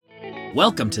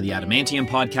Welcome to the Adamantium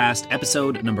Podcast,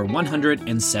 episode number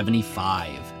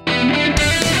 175.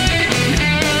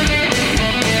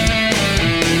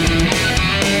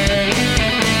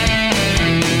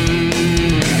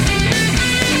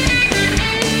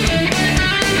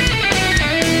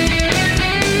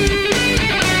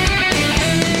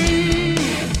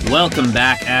 Welcome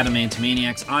back,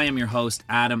 Adamantimaniacs. I am your host,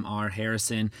 Adam R.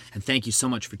 Harrison, and thank you so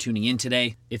much for tuning in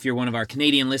today. If you're one of our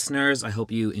Canadian listeners, I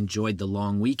hope you enjoyed the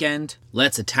long weekend.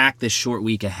 Let's attack this short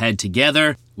week ahead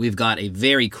together. We've got a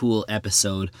very cool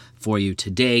episode for you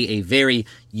today, a very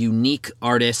unique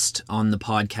artist on the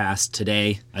podcast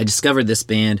today. I discovered this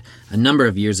band a number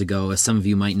of years ago. As some of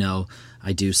you might know,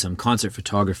 I do some concert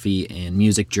photography and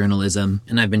music journalism,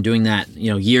 and I've been doing that,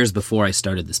 years before I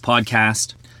started this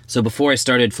podcast. So before I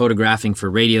started photographing for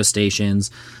radio stations,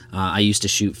 I used to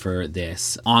shoot for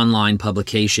this online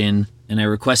publication, and I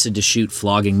requested to shoot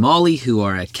Flogging Molly, who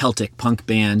are a Celtic punk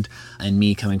band, and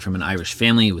me coming from an Irish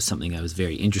family, it was something I was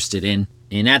very interested in.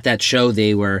 And at that show,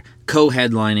 they were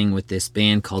co-headlining with this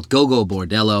band called Gogol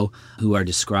Bordello, who are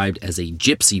described as a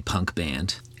gypsy punk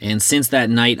band. And since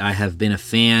that night, I have been a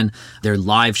fan. Their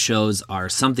live shows are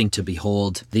something to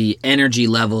behold. The energy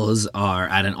levels are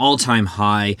at an all-time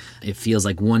high. It feels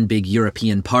like one big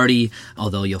European party,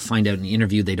 although you'll find out in the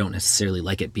interview they don't necessarily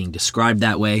like it being described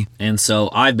that way. And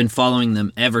so I've been following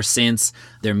them ever since.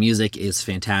 Their music is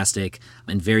fantastic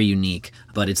and very unique,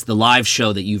 but it's the live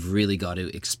show that you've really got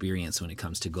to experience when it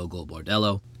comes to Gogol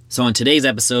Bordello. So on today's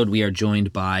episode, we are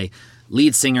joined by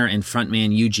lead singer and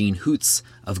frontman Eugene Hütz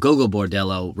of Gogol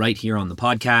Bordello right here on the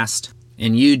podcast.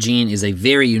 And Eugene is a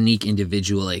very unique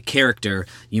individual, a character,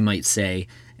 you might say,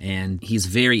 and he's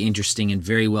very interesting and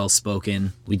very well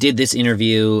spoken. We did this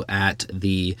interview at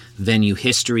the venue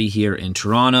History here in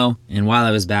Toronto, and while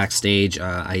I was backstage,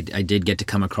 I did get to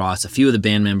come across a few of the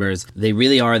band members. They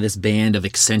really are this band of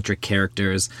eccentric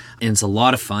characters, and it's a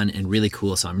lot of fun and really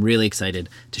cool, so I'm really excited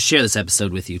to share this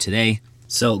episode with you today.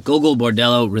 So Gogol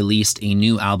Bordello released a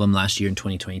new album last year in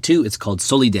 2022. It's called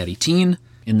Solidaritine,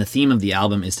 and the theme of the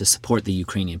album is to support the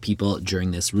Ukrainian people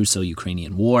during this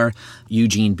Russo-Ukrainian war,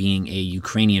 Eugene being a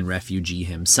Ukrainian refugee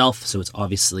himself, so it's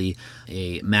obviously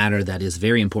a matter that is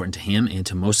very important to him and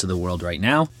to most of the world right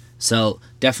now. So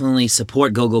definitely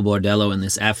support Gogol Bordello in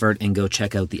this effort and go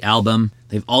check out the album.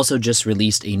 They've also just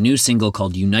released a new single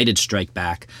called United Strike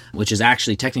Back, which is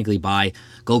actually technically by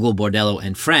Gogol Bordello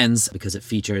and friends because it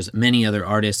features many other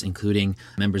artists, including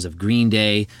members of Green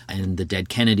Day and the Dead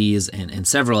Kennedys and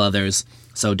several others.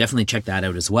 So definitely check that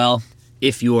out as well.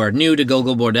 If you are new to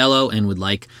Gogol Bordello and would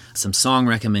like some song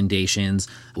recommendations,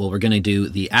 well, we're going to do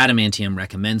the Adamantium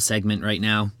Recommend segment right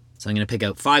now. So I'm going to pick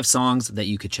out 5 songs that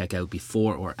you could check out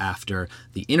before or after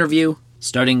the interview.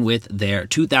 Starting with their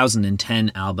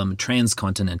 2010 album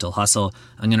Transcontinental Hustle,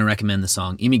 I'm going to recommend the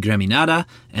song Imigreminada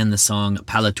and the song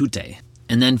Palatute.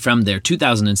 And then from their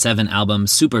 2007 album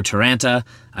Super Taranta,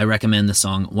 I recommend the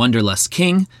song Wanderlust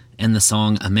King and the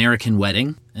song American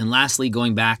Wedding. And lastly,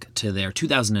 going back to their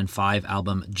 2005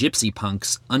 album Gypsy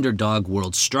Punk's Underdog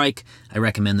World Strike, I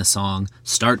recommend the song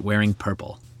Start Wearing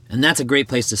Purple. And that's a great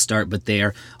place to start, but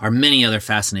there are many other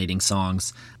fascinating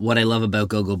songs. What I love about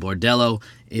Gogol Bordello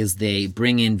is they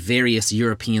bring in various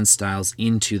European styles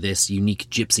into this unique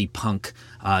gypsy punk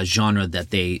genre that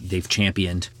they've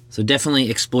championed. So definitely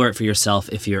explore it for yourself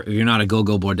if you're not a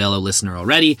Gogol Bordello listener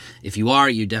already. If you are,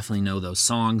 you definitely know those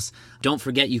songs. Don't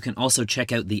forget you can also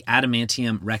check out the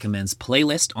Adamantium Recommends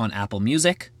playlist on Apple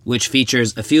Music, which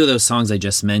features a few of those songs I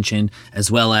just mentioned, as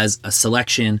well as a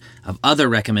selection of other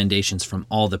recommendations from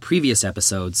all the previous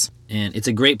episodes. And it's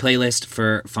a great playlist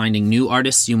for finding new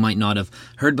artists you might not have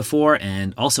heard before,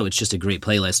 and also it's just a great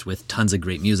playlist with tons of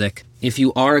great music. If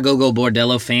you are a Gogol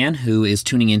Bordello fan who is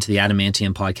tuning into the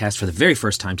Adamantium Podcast for the very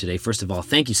first time today, first of all,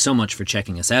 thank you so much for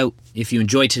checking us out. If you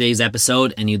enjoyed today's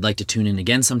episode and you'd like to tune in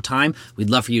again sometime, we'd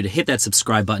love for you to hit that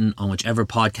subscribe button on whichever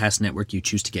podcast network you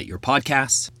choose to get your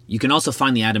podcasts. You can also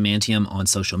find the Adamantium on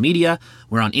social media.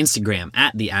 We're on Instagram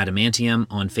at the Adamantium,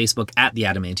 on Facebook at the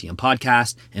Adamantium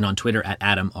Podcast, and on Twitter at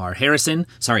Adam R. Harrison.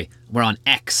 Sorry, we're on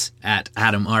X at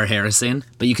Adam R. Harrison,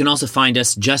 but you can also find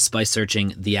us just by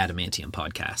searching the Adamantium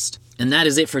Podcast. And that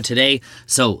is it for today.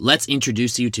 So let's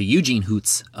introduce you to Eugene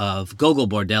Hütz of Gogol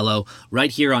Bordello right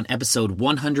here on episode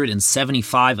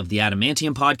 175 of the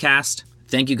Adamantium Podcast.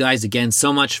 Thank you guys again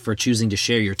so much for choosing to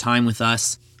share your time with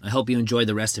us. I hope you enjoy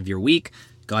the rest of your week.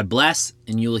 God bless,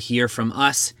 and you'll hear from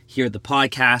us here at the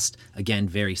podcast again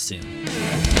very soon.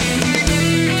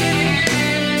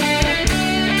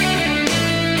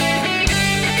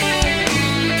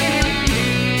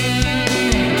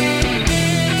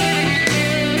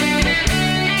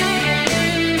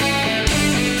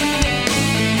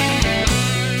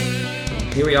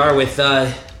 Here we are with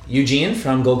Eugene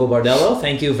from Gogol Bordello.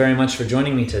 Thank you very much for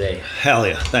joining me today. Hell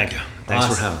yeah, thank you. Thanks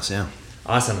Awesome. for having us, yeah.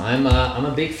 Awesome. I'm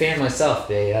a big fan myself,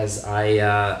 as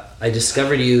I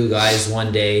discovered you guys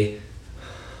one day.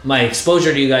 My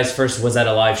exposure to you guys first was at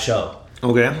a live show.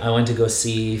 Okay. I went to go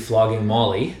see Flogging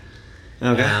Molly.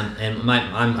 Okay. And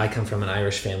I come from an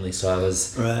Irish family, so I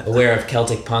was Right. aware of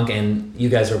Celtic punk, and you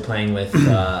guys were playing with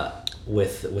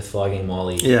Flogging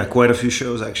Molly. Yeah, quite a few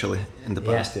shows actually in the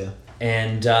past, yeah.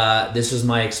 And this was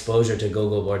my exposure to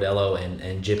Gogol Bordello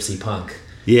and gypsy punk.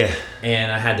 Yeah.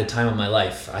 And I had the time of my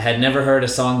life. I had never heard a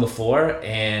song before,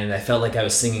 and I felt like I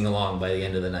was singing along by the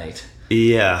end of the night.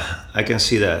 Yeah, I can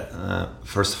see that.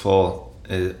 First of all,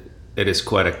 it is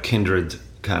quite a kindred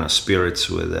kind of spirits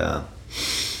with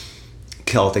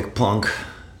Celtic punk,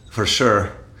 for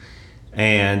sure.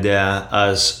 And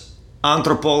as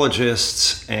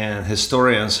anthropologists and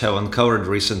historians have uncovered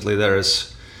recently, there is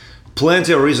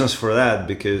plenty of reasons for that,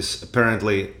 because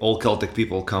apparently all Celtic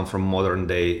people come from modern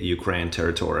day Ukraine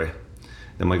territory.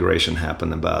 The migration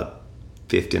happened about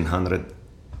 1500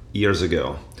 years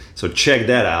ago. So check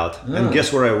that out. And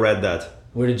guess where I read that?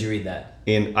 Where did you read that?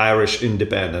 In Irish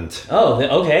Independent. Oh,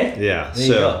 okay. Yeah. There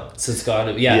you go. So it's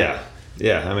got Yeah.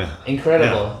 I mean,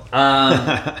 incredible.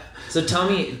 Yeah. So tell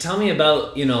me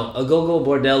about a Gogol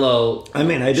Bordello. I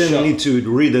mean, I didn't show. need to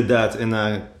read that in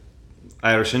a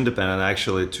Irish Independent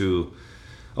actually to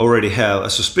already have a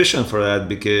suspicion for that,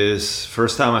 because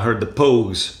first time I heard the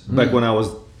Pogues back when I was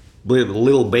a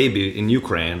little baby in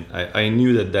Ukraine, I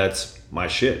knew that that's my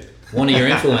shit. One of your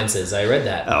influences. I read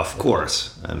that. Of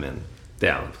course. I mean,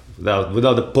 yeah.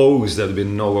 Without the Pogues, there'd be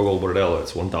no Gogol Bordello.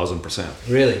 It's 1000%.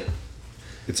 Really?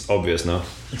 It's obvious, no?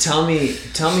 Tell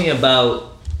me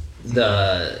about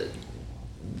the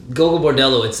Gogol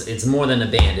Bordello. It's more than a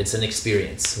band. It's an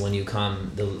experience. When you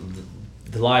come,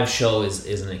 the live show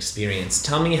is an experience.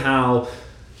 Tell me how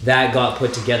that got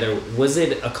put together. Was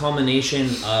it a culmination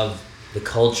of the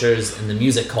cultures and the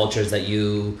music cultures that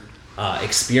you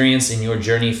experienced in your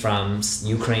journey from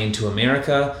Ukraine to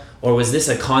America, or was this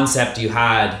a concept you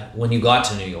had when you got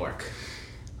to New York?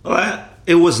 Well,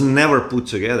 it was never put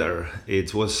together.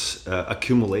 It was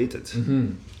accumulated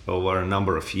over a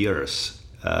number of years.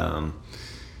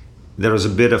 There was a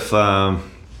bit of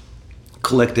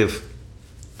collective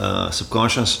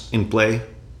subconscious in play,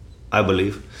 I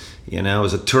believe. It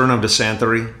was a turn of the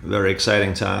century, very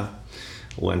exciting time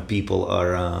when people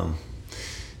are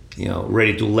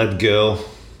ready to let go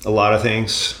a lot of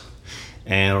things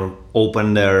and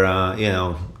open their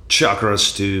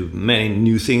chakras to many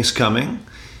new things coming.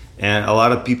 And a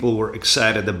lot of people were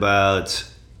excited about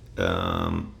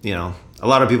a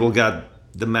lot of people got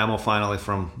the memo finally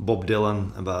from Bob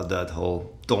Dylan about that whole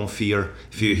don't fear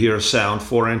if you hear a sound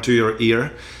foreign to your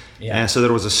ear. Yeah. And so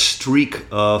there was a streak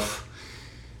of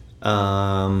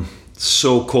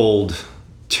so-called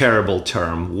terrible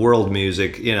term world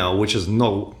music, which is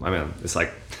it's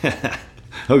like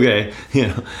okay,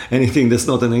 anything that's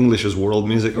not in English is world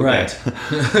music, okay. Right.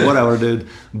 Whatever, dude.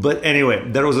 But anyway,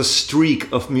 there was a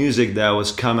streak of music that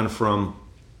was coming from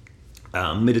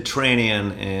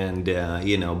Mediterranean and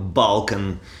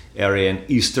Balkan area and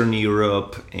Eastern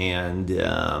Europe, and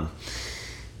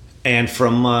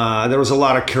from there was a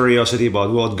lot of curiosity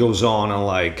about what goes on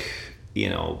and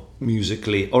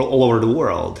musically all over the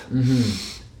world.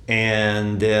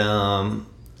 And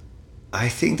I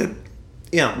think that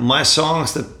my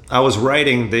songs that I was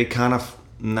writing, they kind of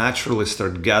naturally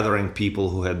start gathering people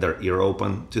who had their ear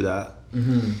open to that.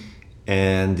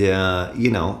 And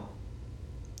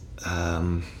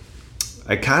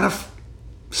I kind of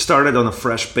started on a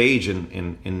fresh page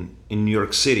in New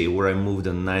York City, where I moved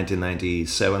in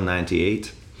 1997,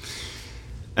 98.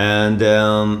 And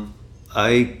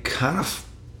I kind of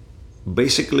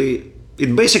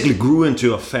it basically grew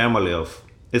into a family of,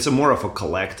 it's more of a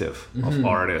collective of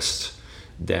artists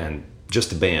than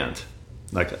just a band.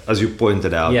 Like, as you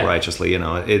pointed out righteously,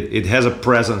 it has a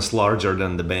presence larger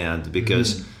than the band,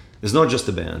 because it's not just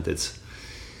a band. It's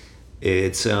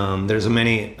there's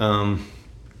many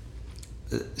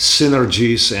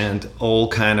synergies and all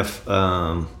kind of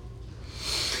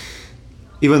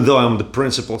even though I'm the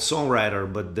principal songwriter,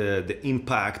 but the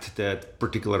impact that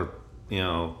particular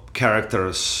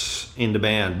characters in the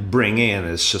band bring in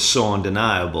is just so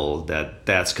undeniable that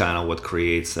that's kind of what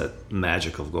creates that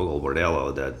magic of Gogol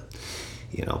Bordello that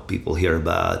people hear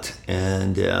about.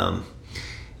 And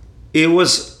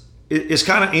it's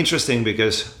kind of interesting,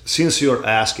 because since you're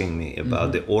asking me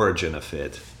about the origin of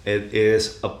it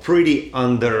is a pretty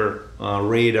under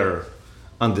radar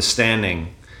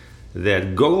understanding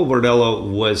that Gogol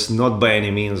Bordello was not by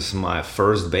any means my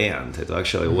first band. It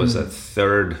actually was a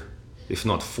third if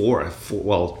not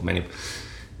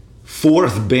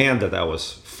fourth band that I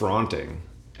was fronting.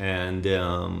 And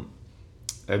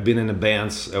I've been in the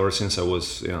bands ever since I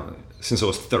was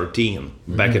 13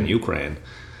 back in Ukraine.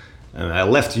 And I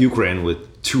left Ukraine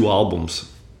with 2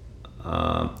 albums,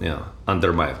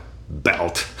 under my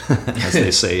belt, as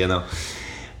they say,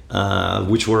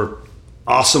 which were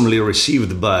awesomely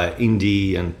received by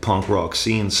indie and punk rock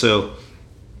scene. So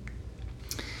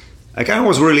I kind of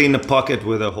was really in the pocket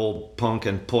with the whole punk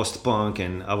and post-punk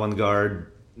and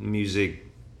avant-garde music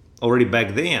already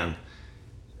back then.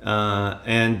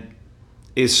 And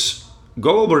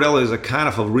Gogol Bordello is a kind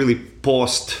of a really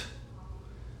post-punk,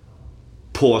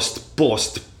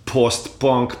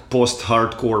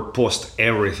 post-hardcore,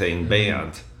 post-everything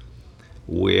band,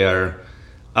 where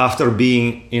after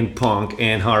being in punk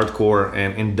and hardcore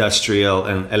and industrial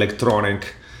and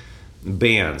electronic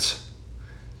bands,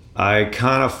 I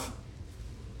kind of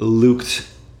looked,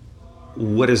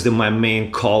 what is my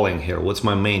main calling here? What's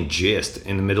my main gist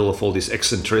in the middle of all these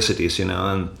eccentricities,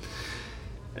 and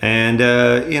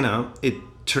it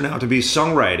turned out to be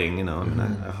songwriting,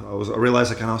 I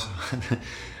realized I kind of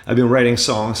I've been writing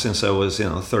songs since I was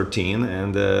 13,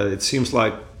 and it seems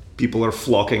like people are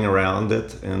flocking around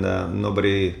it, and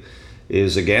nobody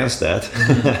is against that.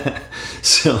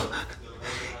 So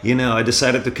I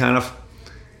decided to kind of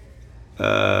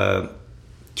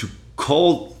to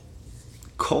call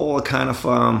a kind of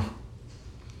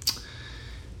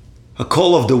a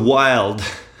call of the wild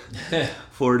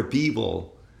for the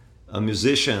people,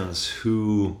 musicians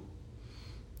who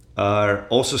are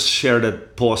also share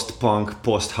that post-punk,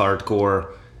 post-hardcore,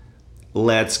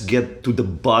 let's get to the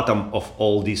bottom of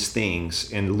all these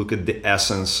things and look at the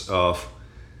essence of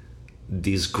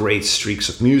these great streaks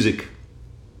of music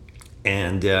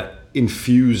and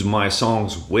infuse my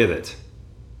songs with it.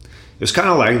 It was kind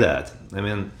of like that. I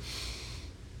mean,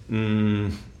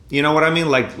 you know what I mean?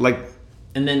 Like.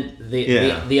 And then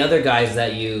the other guys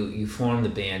that you formed the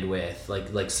band with,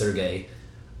 like Sergey,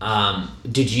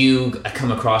 did you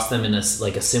come across them in a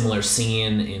similar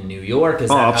scene in New York?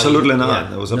 Absolutely not.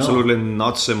 Yeah. It was absolutely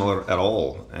not similar at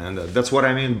all, and that's what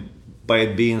I mean by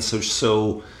it being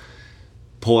so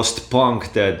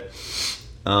post-punk that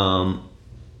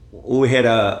we had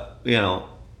a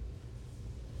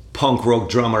punk rock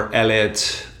drummer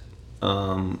Elliot,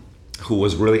 who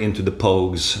was really into the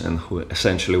Pogues and who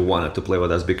essentially wanted to play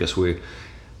with us because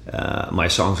my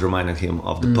songs reminded him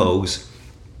of the Pogues.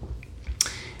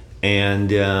 And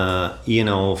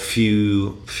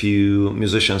few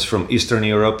musicians from Eastern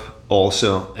Europe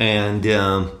also, and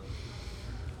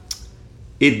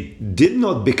it did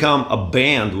not become a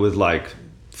band with like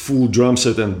full drum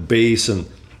set and bass and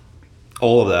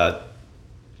all of that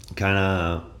kind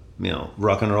of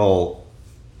rock and roll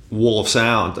wall of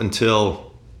sound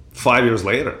until 5 years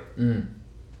later.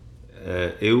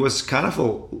 It was kind of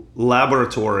a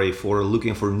laboratory for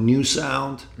looking for new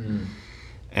sound.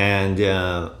 And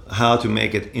how to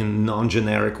make it in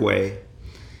non-generic way,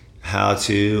 how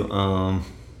to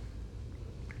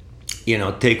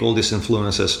take all these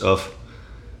influences of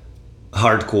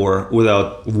hardcore,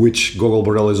 without which Gogol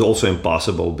Bordello is also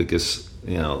impossible, because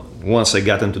once I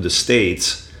got into the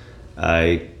States,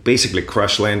 I basically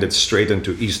crash landed straight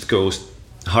into East Coast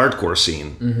hardcore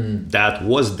scene. That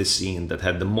was the scene that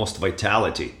had the most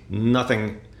vitality.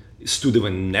 Nothing stood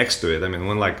even next to it. I mean,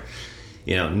 when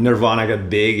Nirvana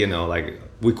got big,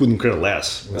 we couldn't care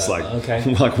less. It's like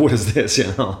what is this,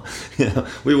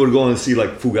 We were going to see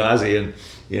like Fugazi and,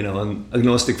 and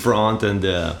Agnostic Front and,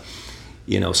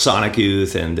 Sonic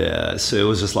Youth. And so it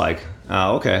was just like,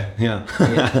 okay, yeah.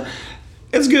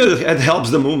 It's good. It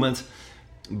helps the movement.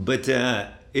 But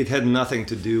it had nothing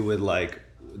to do with like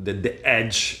the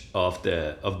edge of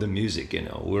the music,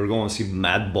 We were going to see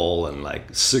Madball and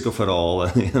like Sick of It All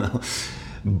and,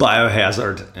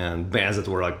 Biohazard and bands that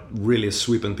were like really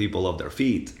sweeping people off their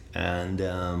feet, and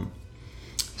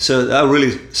so that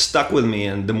really stuck with me.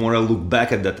 And the more I look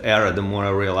back at that era, the more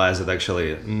I realize that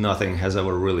actually nothing has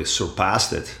ever really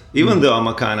surpassed it. Even though I'm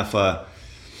a kind of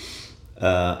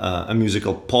a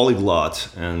musical polyglot,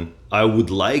 and I would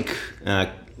like,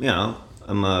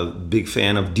 I'm a big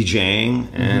fan of DJing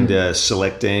and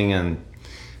selecting and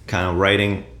kind of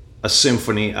writing a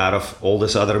symphony out of all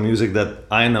this other music that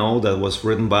I know that was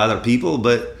written by other people.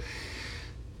 But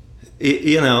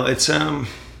it's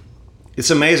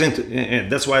amazing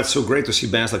that's why it's so great to see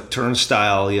bands like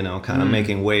Turnstile kind of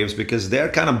making waves, because they're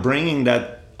kind of bringing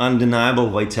that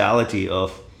undeniable vitality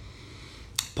of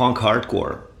punk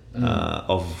hardcore,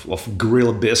 of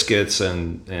Gorilla Biscuits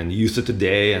and Youth of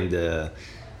Today and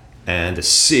and a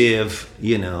sieve,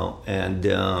 and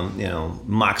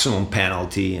maximum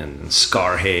penalty and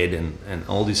Scarhead and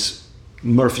all these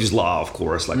Murphy's Law, of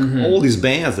course, like all these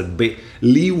bands that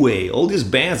Leeway, all these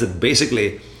bands that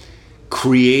basically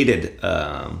created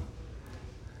a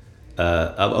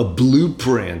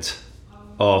blueprint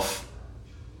of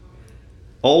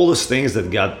all those things that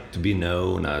got to be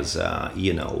known as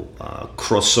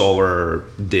crossover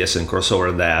this and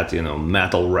crossover that,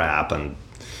 metal rap and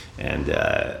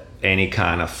any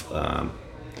kind of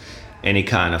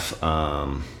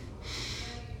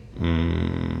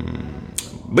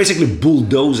basically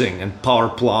bulldozing and power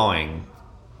plowing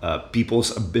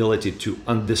people's ability to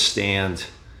understand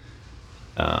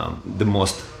the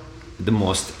most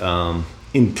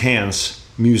intense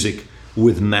music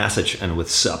with message and with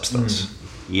substance.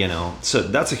 So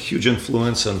that's a huge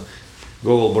influence on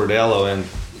Gogol Bordello. And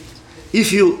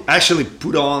if you actually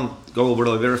put on Gogol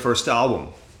Bordello's very first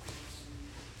album,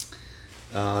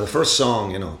 the first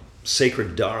song,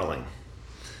 Sacred Darling,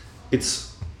 it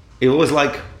was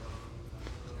like,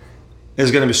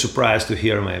 it's gonna be surprised to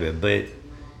hear maybe, but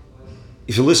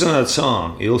if you listen to that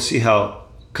song, you'll see how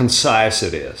concise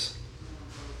it is.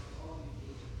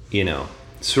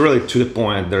 It's really to the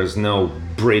point. There's no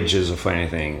bridges of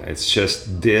anything. It's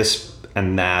just this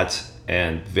and that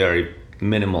and very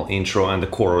minimal intro, and the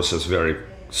chorus is very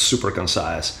super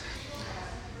concise.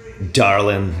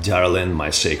 Darling, darling, my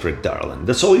sacred darling.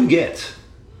 That's all you get.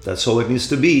 That's all it needs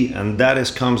to be, and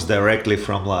that comes directly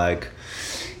from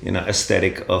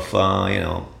aesthetic of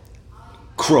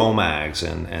Cro-Mags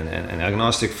and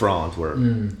Agnostic Front, where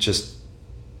just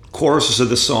choruses of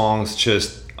the songs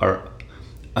just are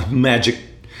a magic,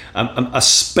 a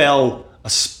spell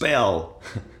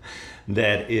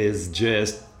that is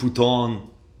just put on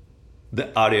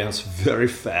the audience very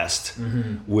fast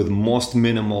with most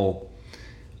minimal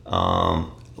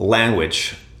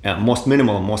language, most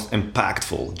minimal, most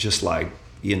impactful, just like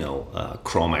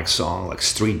Cro-Mag song like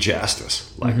Street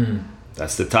Justice, like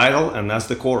that's the title and that's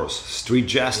the chorus. Street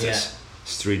Justice,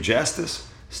 Street Justice,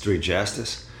 Street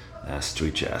Justice,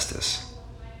 Street Justice,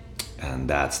 and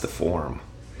that's the form.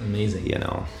 Amazing.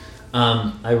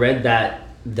 I read that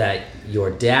your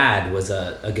dad was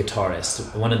a guitarist,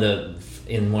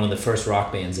 in one of the first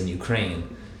rock bands in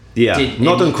Ukraine.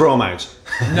 Not in Cro-Mags.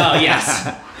 No,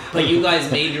 yes. But you guys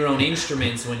made your own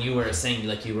instruments when you were saying,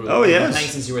 like you were playing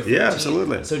since you were 13. Yeah,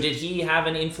 absolutely. So did he have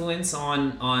an influence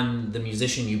on the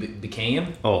musician you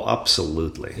became? Oh,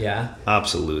 absolutely. Yeah?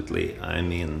 Absolutely. I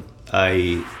mean,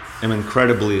 I am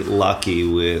incredibly lucky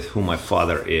with who my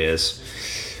father is.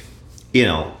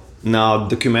 Now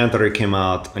documentary came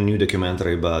out, a new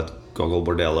documentary about Gogol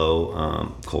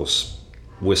Bordello, called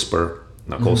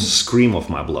Scream of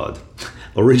My Blood.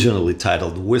 Originally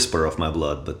titled Whisper of My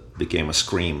Blood, but became a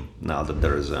Scream now that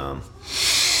there is a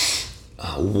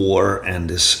war and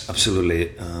this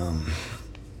absolutely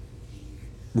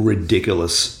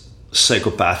ridiculous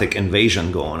psychopathic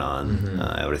invasion going on.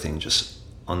 Everything just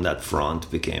on that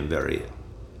front became very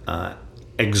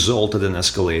exalted and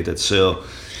escalated. So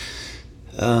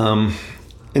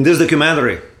in this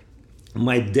documentary,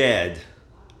 my dad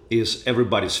is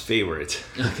everybody's favorite.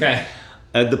 Okay.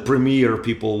 At the premiere,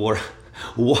 people were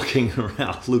walking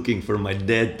around looking for my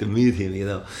dad to meet him,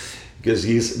 because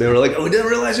they were like, "Oh, we didn't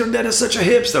realize your dad is such a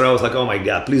hipster." I was like, "Oh my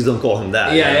God, please don't call him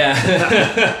that."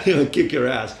 Yeah. Kick your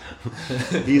ass.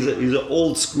 He's an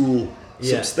old school,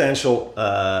 substantial,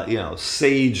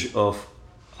 sage of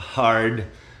hard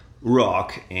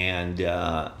rock and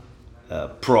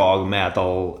prog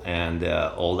metal and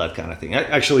all that kind of thing.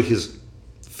 Actually, his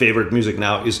favorite music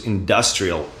now is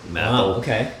industrial metal. Oh,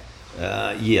 okay.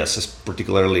 Yes,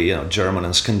 particularly German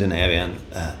and Scandinavian.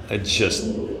 It's just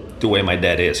the way my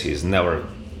dad is. He's never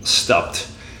stopped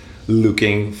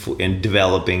looking for and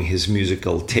developing his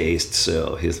musical taste.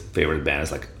 So his favorite band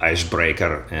is like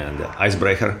Icebreaker and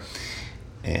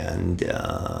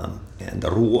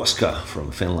Ruoska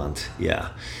from Finland. Yeah,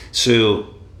 so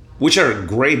which are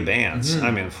great bands.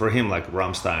 I mean, for him, like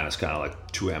Rammstein is kind of like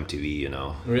too MTV,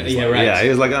 Right. Yeah, he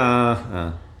was like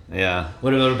yeah.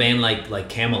 What about a band like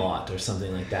Camelot or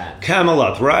something like that?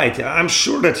 Camelot, right. I'm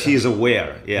sure that he's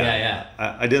aware. Yeah.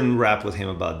 I didn't rap with him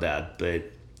about that, but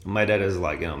my dad is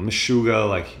like, Meshuggah,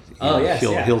 like,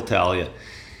 he'll tell you.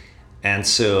 And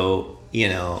so,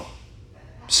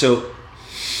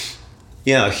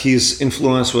 his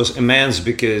influence was immense,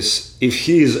 because if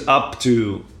he's up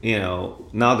to,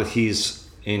 now that he's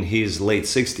in his late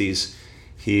 60s,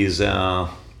 he's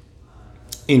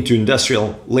into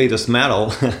industrial latest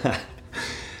metal.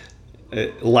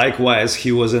 likewise,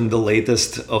 he was in the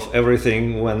latest of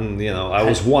everything when, I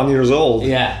was 1 year old.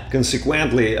 Yeah.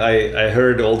 Consequently, I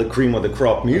heard all the cream of the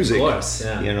crop music. Of course,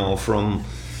 yeah. From...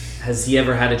 Has he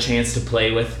ever had a chance to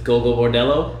play with Gogol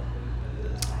Bordello?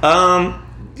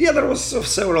 Yeah, there was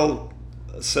several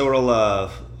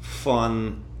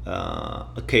fun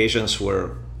occasions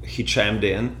where he chimed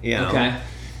in, Okay.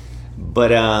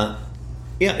 But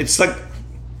it's like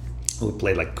we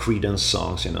played like Creedence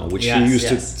songs, which he used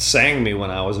to sang me when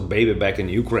I was a baby back in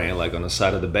Ukraine, like on the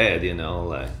side of the bed,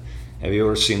 like, have you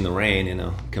ever seen the rain,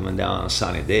 coming down on a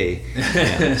sunny day?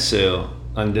 So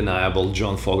undeniable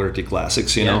John Fogerty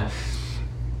classics, know.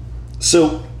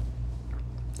 So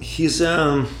he's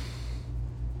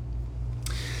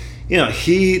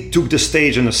he took the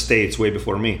stage in the States way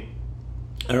before me.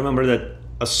 I remember that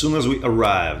as soon as we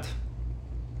arrived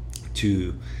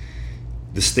to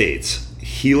the States,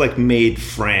 he like made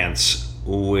friends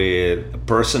with a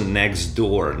person next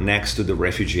to the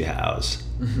refugee house,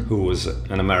 who was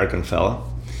an American fella,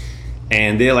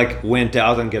 and they like went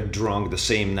out and get drunk the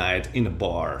same night in a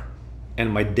bar,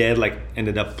 and my dad like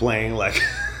ended up playing like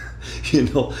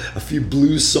a few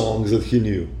blues songs that he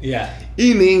knew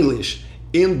in English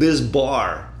in this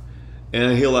bar,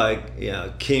 and he like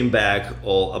came back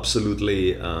all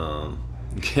absolutely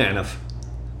kind of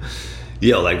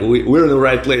like we're in the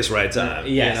right place, right time.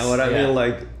 Yes, you know what I mean?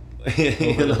 Like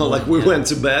like we went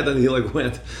to bed and he like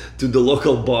went to the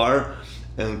local bar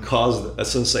and caused a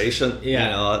sensation.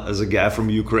 As a guy from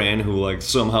Ukraine who like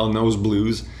somehow knows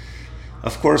blues.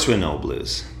 Of course we know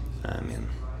blues. I mean,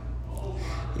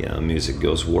 music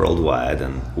goes worldwide,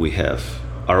 and we have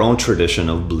our own tradition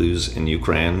of blues in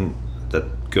Ukraine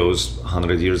that goes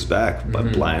 100 years back by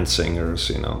blind singers.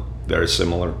 Very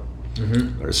similar.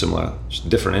 Very similar,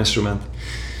 different instrument.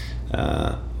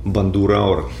 Bandura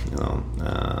or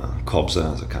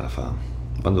kobza is a kind of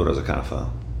bandura is a kind of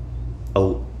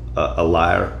a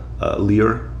lyre, a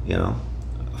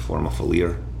form of a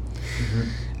lyre.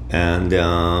 And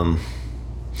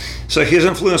so his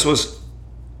influence was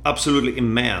absolutely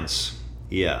immense.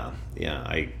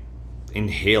 I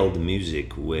inhaled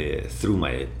music through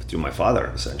my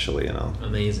father, essentially.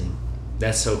 Amazing.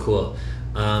 That's so cool.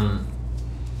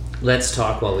 Let's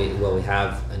talk while we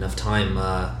have enough time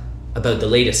about the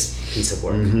latest piece of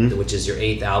work, which is your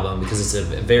 8th album, because it's a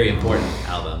very important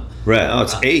album. Right. Oh,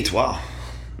 it's 8. Wow.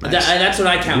 Nice. That's what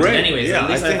I counted. Great. Anyways. Yeah,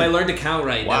 at least if I learned to count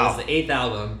right. Wow. That was the 8th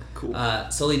album. Cool.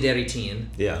 Solidaritine.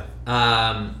 Yeah.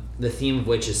 The theme of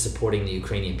which is supporting the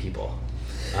Ukrainian people.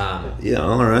 All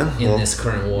right. In this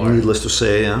current war. Needless to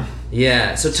say, yeah.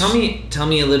 Yeah. So tell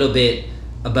me a little bit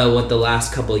about what the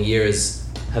last couple of years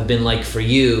have been like for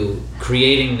you,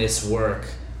 creating this work,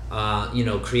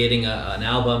 creating an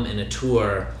album and a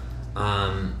tour,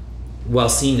 while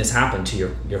seeing this happen to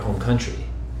your home country.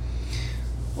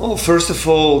 Well, first of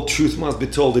all, truth must be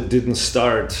told, it didn't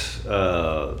start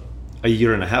a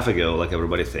year and a half ago, like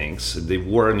everybody thinks. The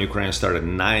war in Ukraine started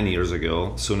 9 years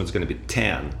ago. Soon it's going to be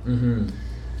 10.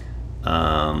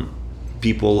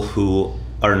 People who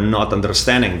are not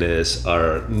understanding this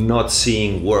are not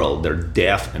seeing world. They're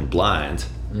deaf and blind.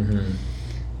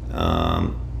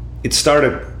 It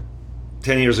started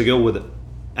 10 years ago with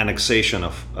annexation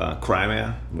of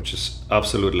Crimea, which is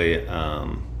absolutely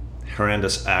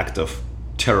horrendous act of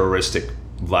terroristic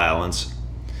violence,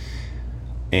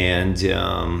 and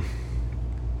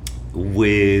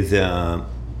with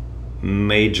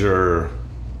major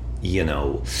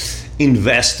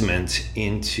investment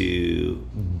into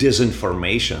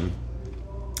disinformation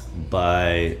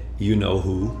by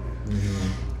who,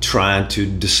 trying to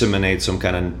disseminate some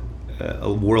kind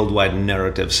of worldwide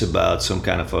narratives about some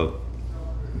kind of a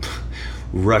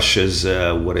Russia's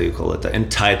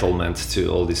entitlement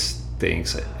to all these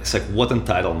things. It's like, what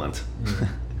entitlement?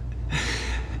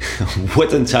 What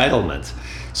entitlement?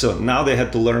 So now they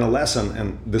had to learn a lesson,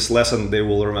 and this lesson they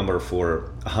will remember for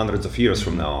hundreds of years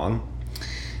from now on,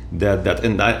 that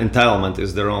entitlement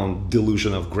is their own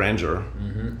delusion of grandeur,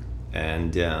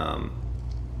 and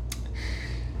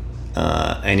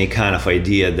any kind of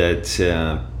idea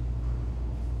that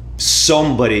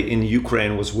somebody in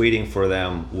Ukraine was waiting for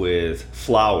them with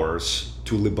flowers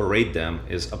to liberate them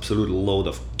is absolute load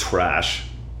of trash.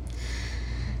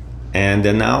 And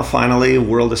then now finally the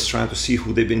world is trying to see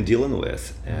who they've been dealing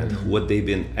with, and what they've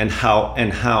been, and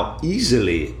how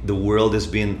easily the world has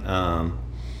been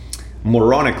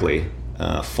moronically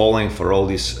falling for all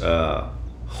these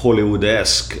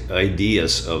Hollywood-esque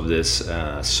ideas of this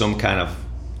some kind of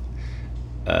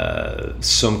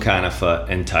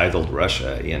entitled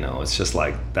Russia. It's just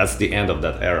like, that's the end of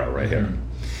that era right here.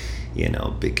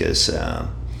 Because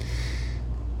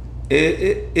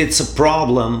It's a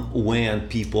problem when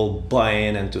people buy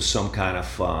into some kind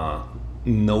of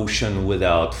notion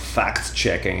without fact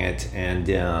checking it and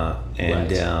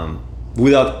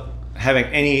without having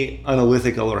any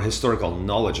analytical or historical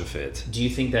knowledge of it. Do you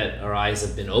think that our eyes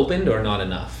have been opened or not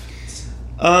enough?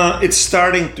 It's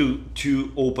starting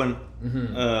to open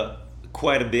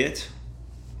quite a bit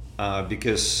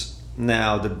because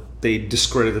now that they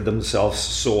discredited themselves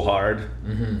so hard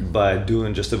by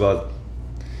doing just about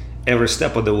every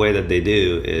step of the way that they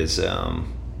do is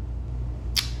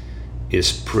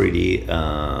pretty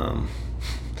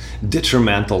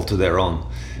detrimental to their own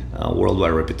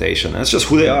worldwide reputation. That's just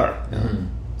who they are.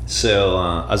 So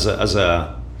I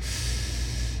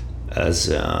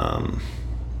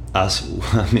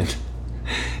mean,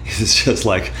 it's just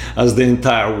like as the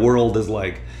entire world is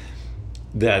like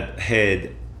that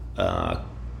had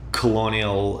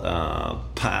colonial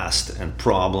past and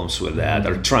problems with that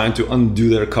are trying to undo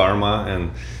their karma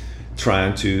and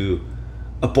trying to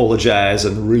apologize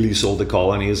and release all the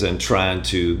colonies and trying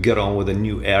to get on with a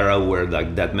new era where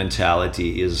like that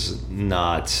mentality is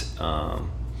not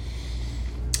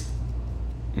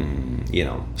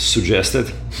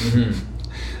suggested.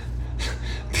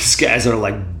 These guys are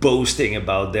like boasting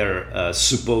about their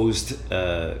supposed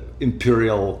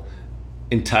imperial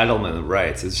entitlement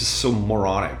rights. It's just so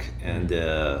moronic and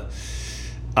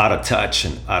out of touch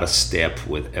and out of step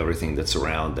with everything that's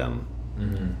around them.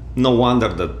 No wonder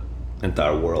the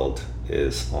entire world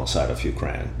is on side of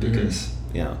Ukraine because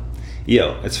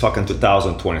it's fucking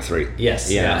 2023.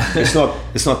 Yes. It's not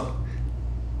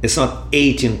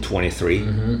 1823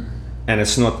 and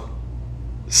it's not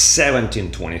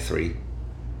 1723.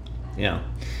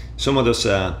 Some of those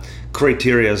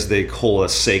criterias they call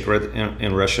as sacred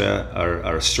in Russia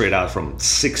are straight out from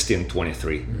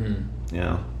 1623.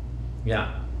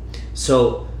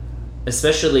 So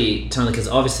especially because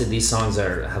obviously these songs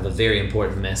have a very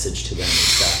important message to them and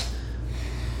stuff.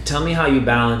 Tell me how you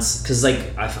balance, because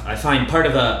like I find part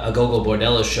of a Gogol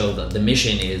Bordello show, the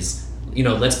mission is,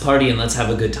 let's party and let's have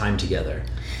a good time together,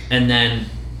 and then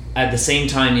at the same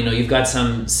time, you've got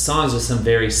some songs with some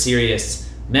very serious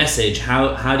message.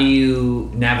 How do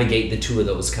you navigate the two of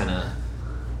those kind of?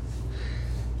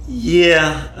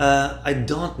 I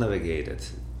don't navigate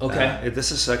it. Okay.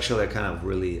 This is actually a kind of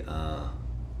really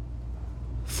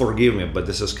forgive me, but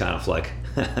this is kind of like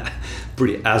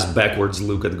pretty ass backwards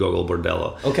look at Gogol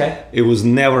Bordello. Okay. It was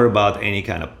never about any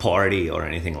kind of party or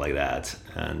anything like that,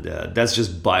 and that's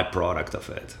just byproduct of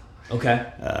it. Okay.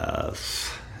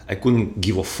 I couldn't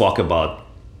give a fuck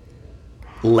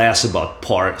less about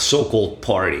so-called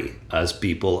party as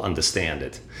people understand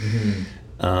it.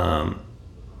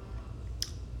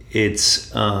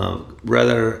 It's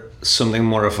rather something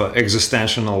more of an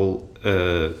existential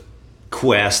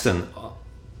quest and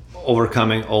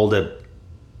overcoming all the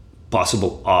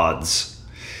possible odds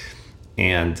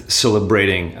and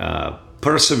celebrating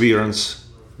perseverance,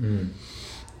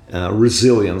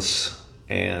 resilience,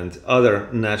 and other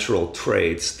natural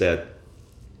traits that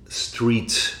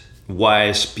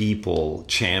street-wise people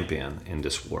champion in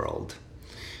this world.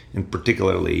 And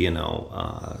particularly,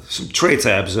 some traits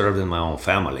I observed in my own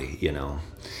family,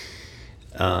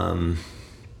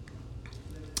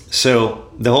 So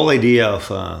the whole idea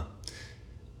of a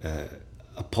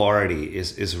party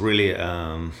is really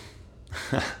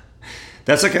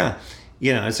that's like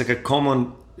it's like a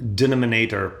common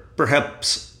denominator,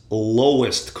 perhaps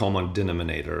lowest common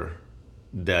denominator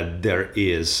that there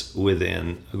is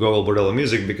within Gogol Bordello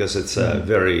music, because it's a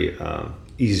very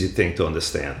easy thing to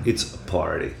understand. It's a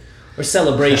party or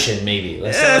celebration, maybe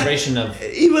celebration of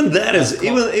even that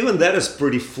is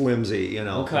pretty flimsy,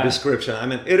 description. I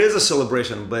mean, it is a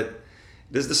celebration, but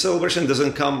the celebration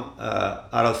doesn't come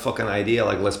out of fucking idea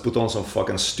like let's put on some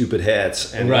fucking stupid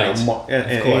hats and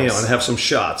and have some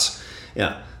shots.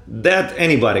 That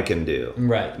anybody can do.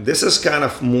 Right. This is kind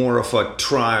of more of a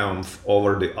triumph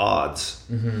over the odds.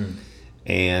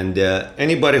 And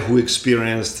anybody who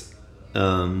experienced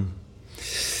in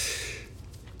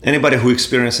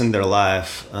their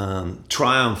life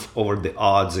triumph over the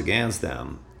odds against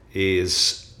them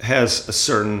has a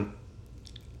certain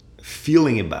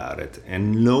feeling about it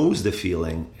and knows the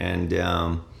feeling and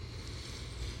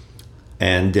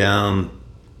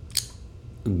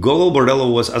Gogol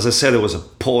Bordello was, as I said, it was a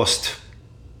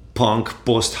post-punk,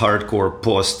 post-hardcore,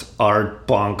 post-art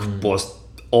punk, post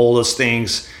all those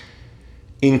things,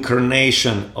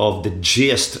 incarnation of the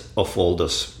gist of all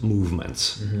those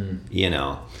movements,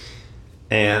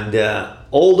 and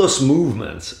all those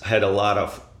movements had a lot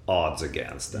of odds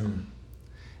against them,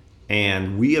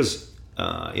 and we as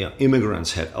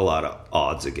immigrants had a lot of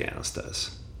odds against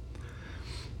us.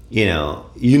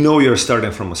 you're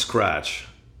starting from a scratch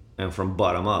and from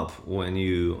bottom up when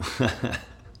you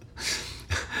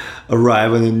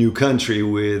arrive in a new country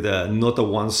with not a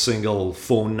one single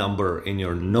phone number in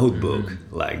your notebook.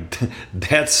 Mm-hmm. Like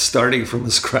that's starting from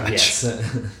scratch. Yes.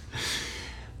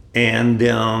 And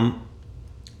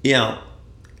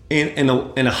in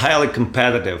a highly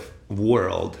competitive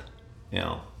world,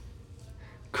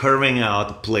 carving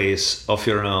out a place of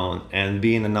your own and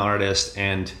being an artist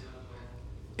and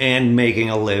making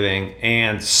a living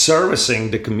and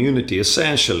servicing the community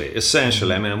essentially.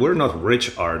 Mm-hmm. I mean, we're not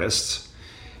rich artists,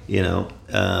 we're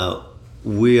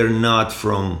not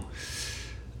from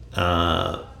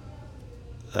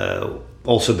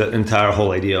also the entire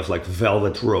whole idea of like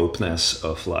velvet ropeness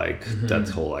of like mm-hmm. that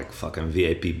whole like fucking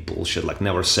VIP bullshit like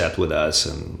never sat with us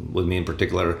and with me in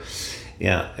particular.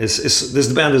 This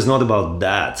band is not about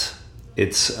that.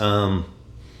 It's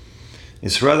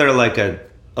rather like a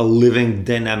living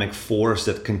dynamic force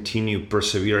that continues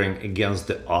persevering about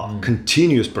the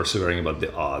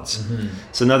odds. Mm-hmm.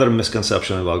 It's another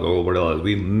misconception about Gogol Bordello.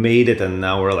 We made it and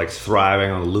now we're like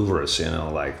thriving on louvers,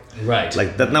 right.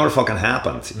 Like that never fucking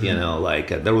happened,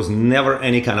 mm-hmm. There was never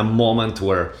any kind of moment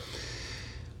where,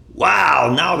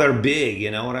 wow, now they're big, you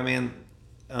know what I mean?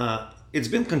 It's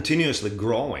been continuously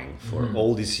growing for mm-hmm.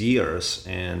 all these years,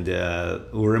 and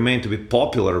we remain to be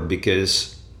popular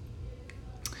because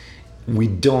we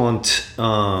don't.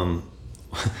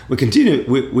 We continue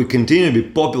to be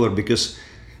popular because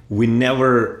we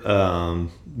never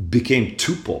became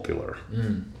too popular.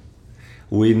 Mm.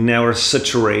 We never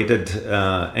saturated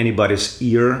anybody's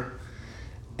ear,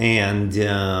 and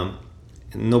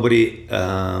nobody,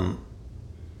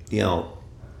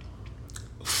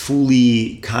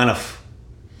 fully kind of.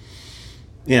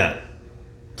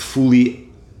 Fully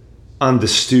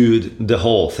understood the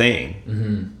whole thing,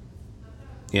 mm-hmm.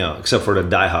 Except for the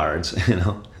diehards,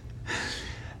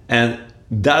 and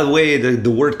that way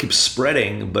the word keeps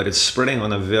spreading, but it's spreading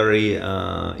on a very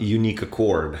unique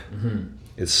accord. Mm-hmm.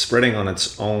 It's spreading on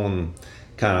its own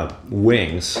kind of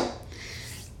wings,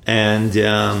 and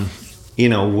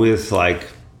with like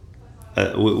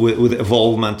with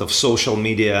evolvement of social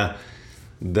media.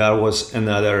 That was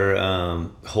another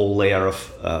whole layer of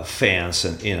fans,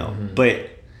 and mm-hmm. but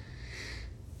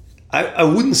I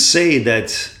wouldn't say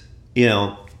that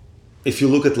if you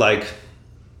look at like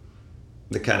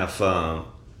the kind of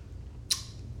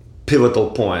pivotal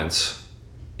points,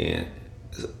 the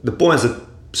points that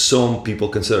some people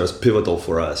consider as pivotal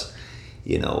for us,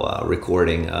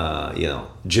 recording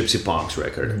Gypsy Punk's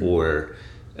record, mm-hmm.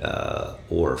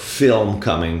 or film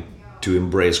coming to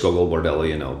embrace Gogol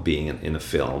Bordello, being in a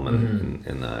film, and, mm-hmm.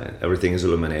 and everything is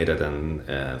illuminated, and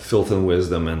Filth and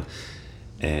Wisdom,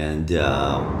 and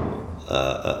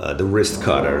the Wrist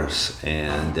Cutters,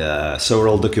 and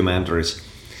several documentaries,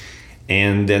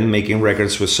 and then making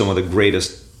records with some of the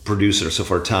greatest producers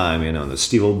of our time, the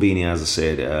Steve Albini, as I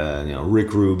said,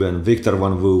 Rick Rubin, Victor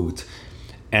Van Voogd,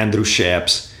 Andrew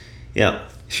Sheps.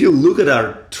 If you look at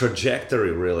our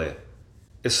trajectory, really,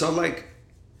 it's not like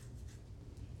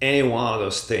any one of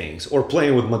those things, or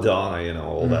playing with Madonna,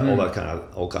 all mm-hmm.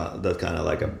 that kind of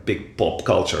like a big pop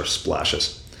culture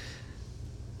splashes.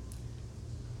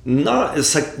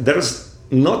 It's like there's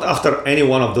not after any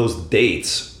one of those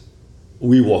dates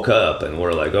we woke up and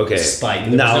we're like, okay, spike.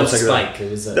 Now it's like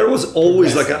spike. There was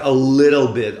always like a little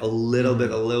bit,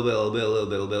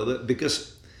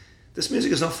 because this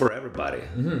music is not for everybody,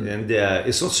 mm-hmm. and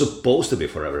it's not supposed to be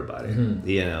for everybody, mm-hmm.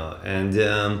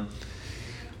 And.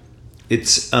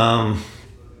 It's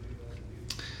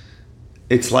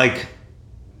like,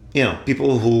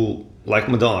 people who like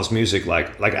Madonna's music,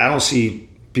 like I don't see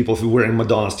people who wearing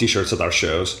Madonna's t-shirts at our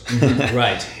shows. Mm-hmm.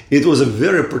 Right. It was a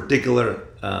very particular.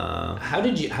 How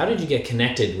did you get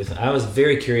connected with? I was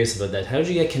very curious about that. How did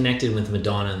you get connected with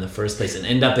Madonna in the first place and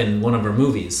end up in one of her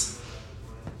movies?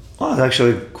 Well, it's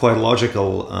actually quite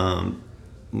logical.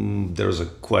 There's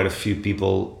quite a few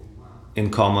people in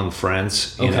common,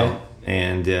 friends, you know,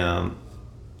 and.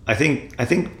 I think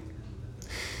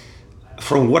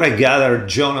from what I gathered,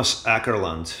 Jonas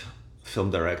Åkerlund, film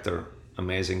director,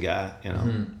 amazing guy,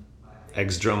 mm-hmm.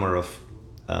 ex-drummer of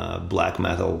black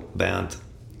metal band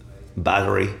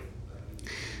Battery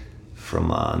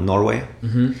from Norway.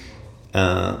 Mm-hmm.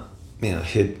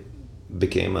 He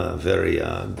became a very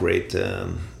great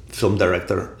film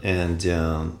director and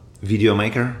video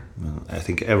maker. I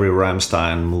think every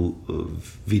Rammstein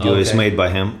video is made by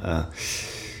him.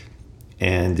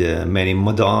 And many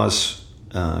Madonna's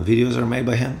videos are made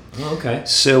by him. Oh, okay.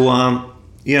 So,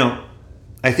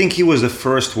 I think he was the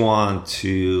first one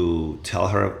to tell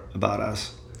her about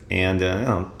us. And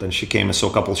then she came and saw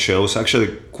a couple shows,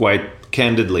 actually quite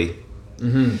candidly.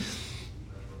 And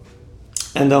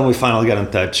then we finally got in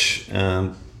touch,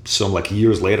 some like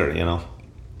years later,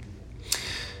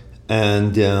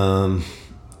 and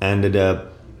ended up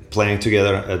playing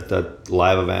together at that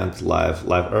live event, Live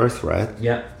Earth, right?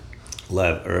 Yeah.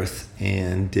 Live Earth,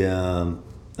 and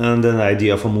then the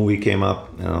idea of a movie came up.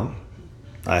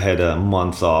 I had a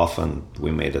month off, and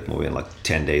we made that movie in like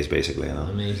 10 days, basically.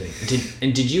 Amazing.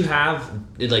 Did you have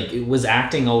was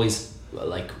acting always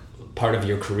like part of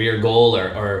your career goal,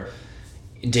 or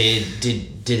did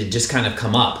it just kind of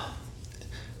come up?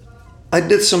 I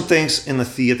did some things in the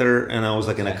theater, and I was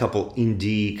like in a couple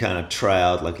indie kind of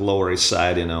tryout, like Lower East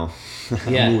Side,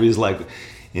 movies like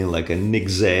a Nick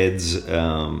Zed's,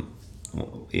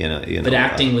 But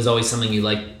acting was always something you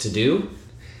liked to do?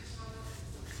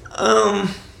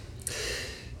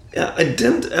 Yeah, I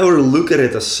didn't ever look at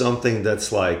it as something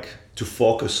that's like to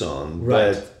focus on,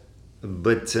 right?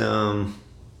 But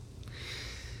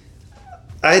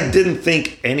I didn't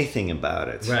think anything about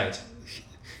it. Right.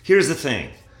 Here's the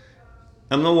thing.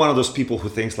 I'm not one of those people who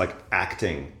thinks like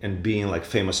acting and being like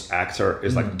famous actor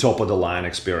is like top of the line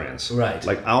experience. Right.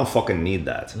 Like I don't fucking need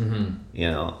that.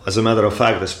 As a matter of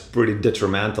fact, it's pretty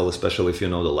detrimental, especially if you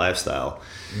know the lifestyle.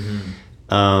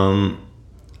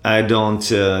 I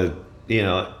don't,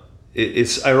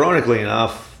 it's ironically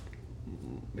enough,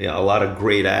 a lot of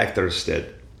great actors that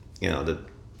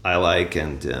I like,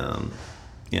 and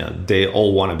they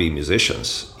all want to be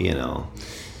musicians,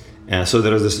 and so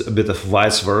there is this a bit of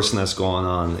vice versa going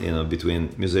on,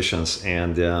 between musicians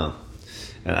and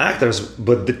actors.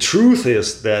 But the truth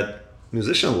is that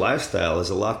musician lifestyle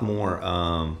is a lot more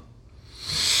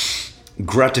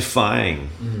gratifying.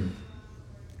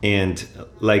 And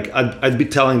like I'd be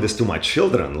telling this to my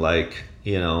children, like,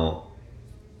 if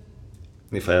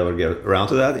I ever get around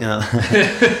to that,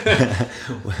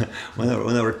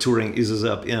 whenever touring eases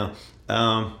up,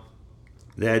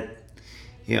 that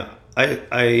I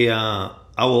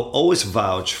will always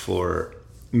vouch for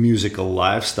musical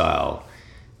lifestyle,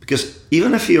 because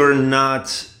even if you're not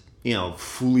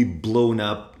fully blown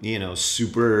up,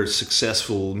 super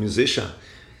successful musician,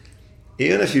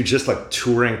 even if you're just like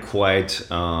touring quite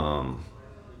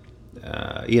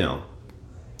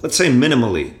let's say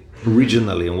minimally,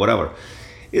 regionally, and whatever,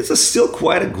 it's still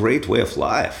quite a great way of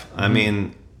life. I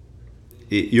mean,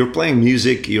 you're playing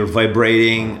music, you're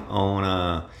vibrating on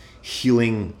a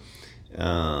healing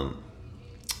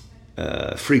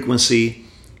frequency,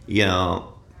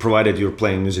 provided you're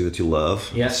playing music that you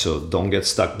love. Yeah. So don't get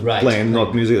stuck playing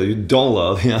not music that you don't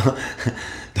love.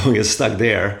 Don't get stuck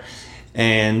there.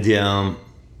 And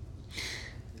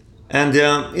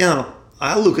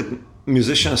I look at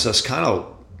musicians as kind of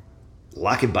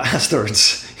lucky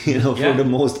bastards, for the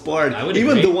most part.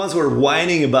 Even the ones who are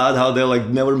whining about how they like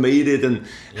never made it, and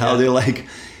how they like,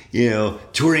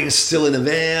 touring still in a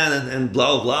van and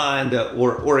blah blah blah, and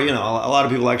or a lot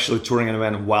of people actually touring in a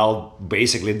van while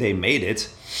basically they made it.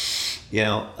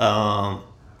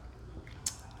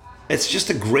 It's just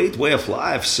a great way of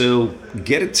life. So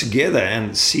get it together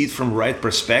and see it from right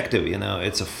perspective.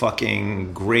 It's a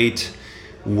fucking great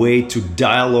way to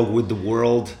dialogue with the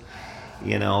world.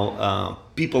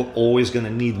 People always gonna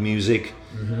need music.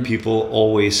 People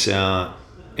always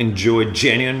enjoy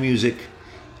genuine music,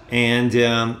 and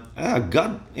Jim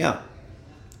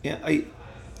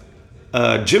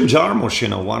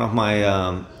Jarmusch, one of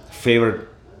my favorite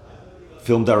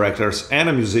film directors and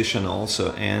a musician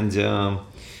also, and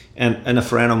a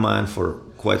friend of mine for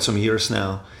quite some years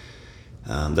now.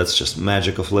 That's just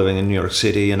magic of living in New York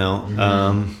City,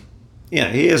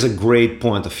 he has a great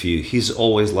point of view. He's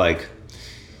always like,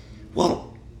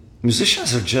 well,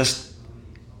 musicians are just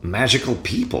magical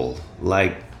people.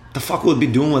 Like, the fuck would we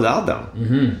be doing without them?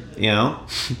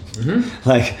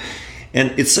 Like,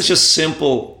 and it's such a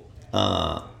simple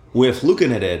way of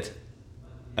looking at it,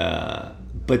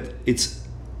 but it's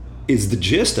the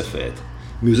gist of it.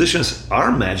 Musicians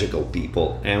are magical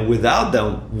people, and without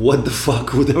them, what the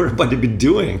fuck would everybody be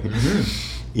doing?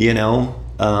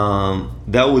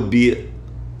 That would be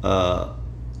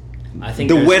I think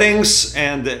the weddings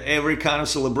and every kind of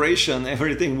celebration,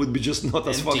 everything would be just not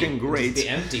as empty. fucking great. Just be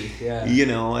empty. Yeah.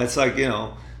 It's like,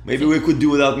 maybe we could do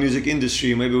without music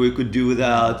industry, maybe we could do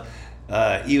without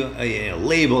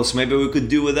labels, maybe we could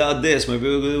do without this, maybe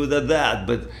we could do without that,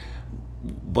 but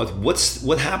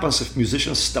what happens if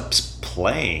musicians stops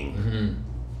playing?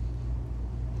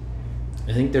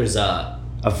 I think there's a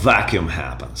vacuum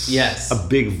happens. Yes. A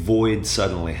big void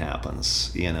suddenly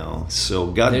happens, So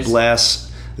God bless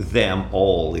them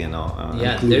all,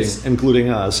 including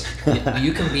us.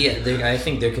 You can be I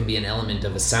think there can be an element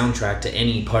of a soundtrack to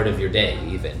any part of your day,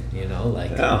 even,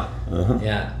 like. Yeah.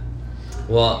 Yeah.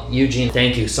 Well, Eugene,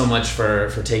 thank you so much for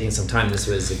taking some time. This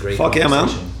was a great conversation. Yeah, man.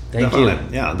 Thank you.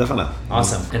 Yeah, definitely.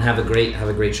 Awesome. And have a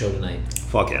great show tonight.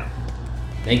 Fuck yeah.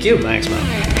 Thank you. Thanks,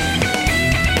 man.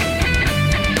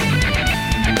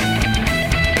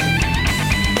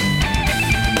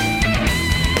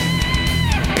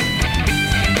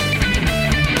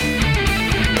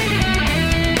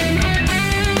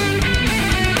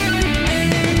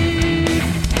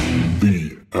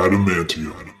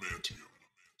 Adamantium.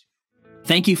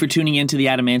 Thank you for tuning in to the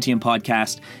Adamantium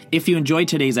Podcast. If you enjoyed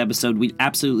today's episode, we'd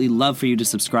absolutely love for you to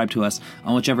subscribe to us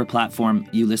on whichever platform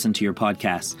you listen to your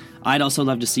podcasts. I'd also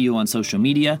love to see you on social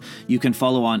media. You can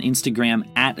follow on Instagram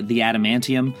at The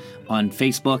Adamantium, on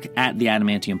Facebook at The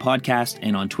Adamantium Podcast,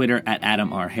 and on Twitter at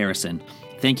Adam R. Harrison.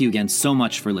 Thank you again so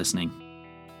much for listening.